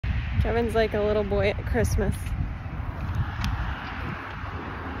Kevin's like a little boy at Christmas.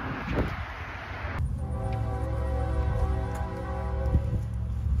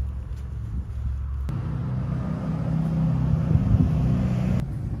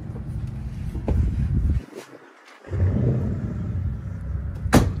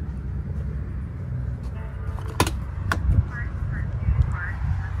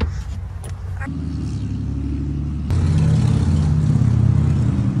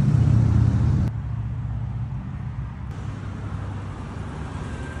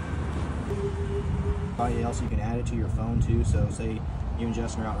 Else you can add it to your phone too, so say you and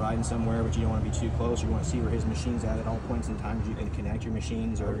Justin are out riding somewhere but you don't want to be too close, you want to see where his machine's at all points in time, you can connect your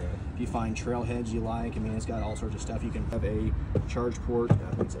machines, or if you find trailheads you like, I mean it's got all sorts of stuff. You can have a charge port,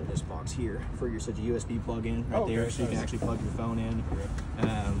 it's in this box here for your such a USB plug-in right there, so you can actually plug your phone in.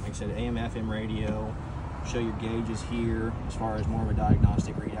 Like I said, AM FM radio, show your gauges here as far as more of a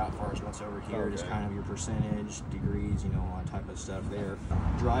diagnostic readout as far as what's over here, just kind of your percentage, degrees, you know, all that type of stuff there.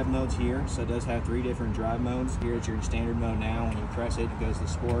 Drive modes here, so it does have 3 different drive modes. Here it's your standard mode now. When you press it, it goes to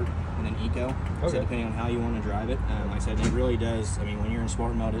sport and then eco. So depending on how you want to drive it, like I said, it really does, I mean, when you're in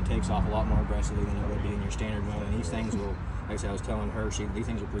sport mode, it takes off a lot more aggressively than it would be in your standard mode. And these things will, like I said, I was telling her, these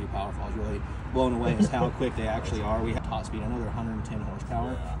things are pretty powerful. I was really blown away as how quick they actually are. We have top speed. I know they're 110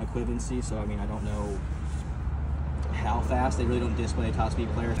 horsepower equivalency, so I mean, I don't know how fast. They really don't display a top speed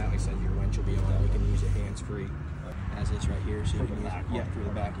player. Like I said, your winch will be on. You can use it hands free, as is right here. So you can use it, through the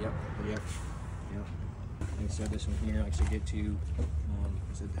back. Yep. Like I said, this one here, like I said, get to.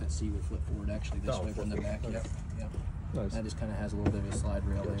 I said that seat will flip forward actually this way from the back. Yep. Nice. That just kind of has a little bit of a slide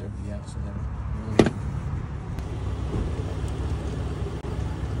rail there. Yeah. So then really.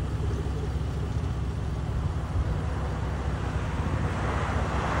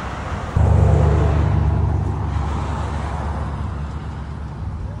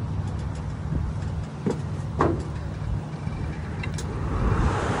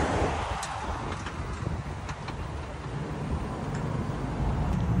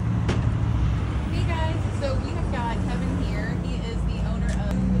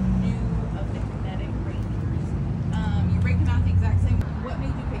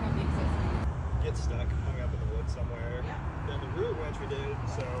 Stuck, hung up in the woods somewhere. Then the root winch we did,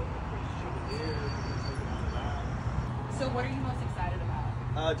 so we should have here, So what are you most excited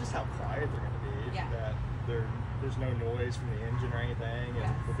about? Just how quiet they're going to be. Yeah. That there's no noise from the engine or anything, and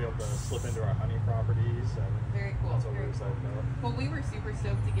we'll be able to slip into our hunting properties. And very cool. That's what we're excited about. Well, we were super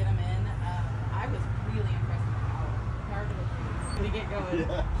stoked to get them in. I was really impressed with how hard it was to get going.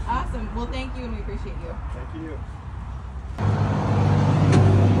 Awesome. Well, thank you, and we appreciate you. Thank you.